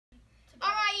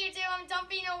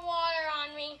dumping the water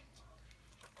on me.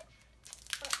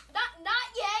 Not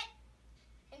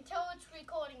yet. Until it's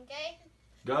recording, okay?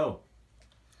 Go.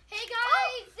 Hey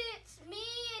guys, it's me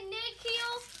and Nick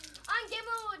here. I'm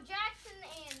Gamer with Jackson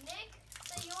and Nick.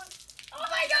 Say your. Oh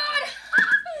my God!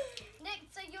 Nick,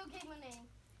 say your gamer name.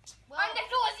 Well, I'm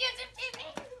Nicholas Yusuf TV.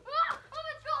 Oh,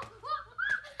 let's go.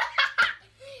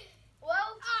 Well,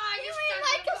 you you stuck ain't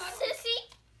like in a the bottom. sissy.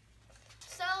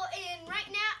 So, and right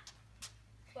now.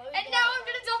 And now I'm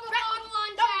gonna dump a bottle on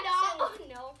Jackson. Oh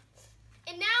no.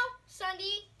 And now,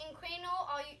 Sunday and Crano,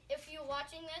 if you're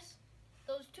watching this,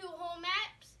 those two home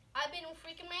maps, I've been a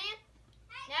freaking man.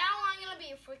 Now I'm gonna be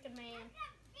a freaking man.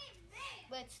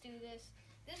 Let's do this.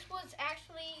 This was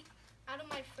actually out of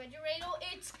my refrigerator.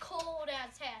 It's cold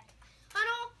as heck.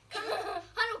 Hano,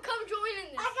 come join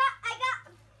in this. I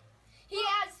got. He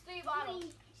has 3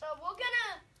 bottles. So we're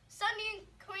gonna, Sunday and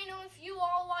Crano, if you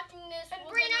all watching this, And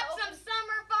we're bring gonna up some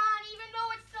summer fun, even though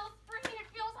it's still spring. It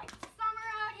feels like summer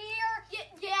out here.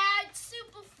 Yeah, it's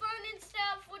super fun and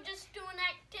stuff. We're just doing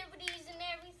activities and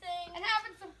everything. And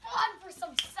having some fun for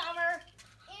some summer.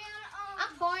 And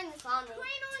I'm pouring this on me.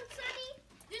 Crano and Sunny,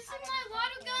 this is my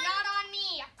water gun. Not on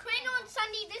me. Crano and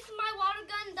Sunny, this is my water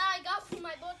gun that I got for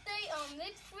my birthday.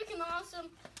 It's freaking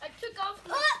awesome. I took off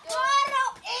my Put water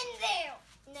in there.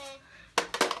 Nah, I'm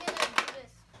gonna do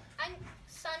this. I'm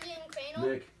Sunny and Crano.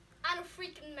 Nick. I'm a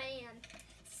freaking man.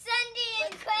 Sunday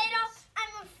and Let's do Cradle, this.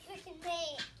 I'm a freaking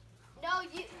man. No,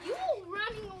 you were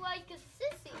running like a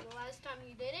sissy the last time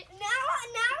you did it. No,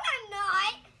 I'm not.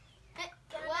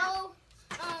 Well,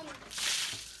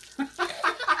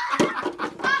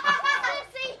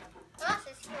 sissy.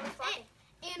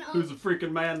 And Who's a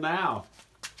freaking man now?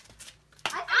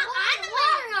 I'm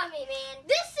water on me, man.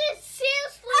 this is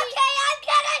seriously. Okay, I'm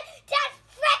gonna just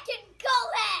freaking go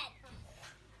ahead.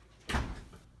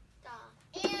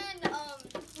 And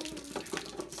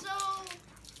so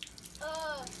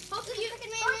hopefully you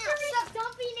Stop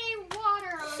dumping a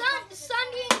water on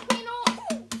Sunday and Crano.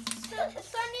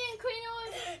 Sunday and Crano.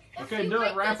 if Okay, you do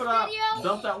like it. Wrap this it up. video-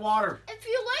 Dump that water. If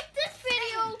you like this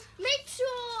video, make sure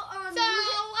So,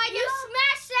 you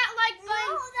smash that like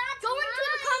button. No, that's Go into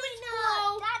the comments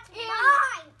below. That's and,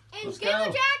 mine. And Let's Gamer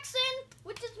go. Jackson,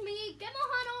 which is me, Gamer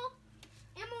Huddle,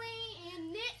 Emily,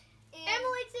 and Nick. And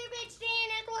Emily TBHD and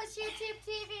Nicholas YouTube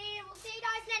TV. And we'll see you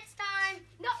guys next time.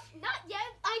 No, not yet.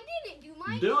 I didn't do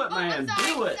mine. Do it, Oh, I'm man.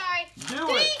 sorry. Do it. Sorry.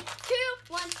 Do it. 3,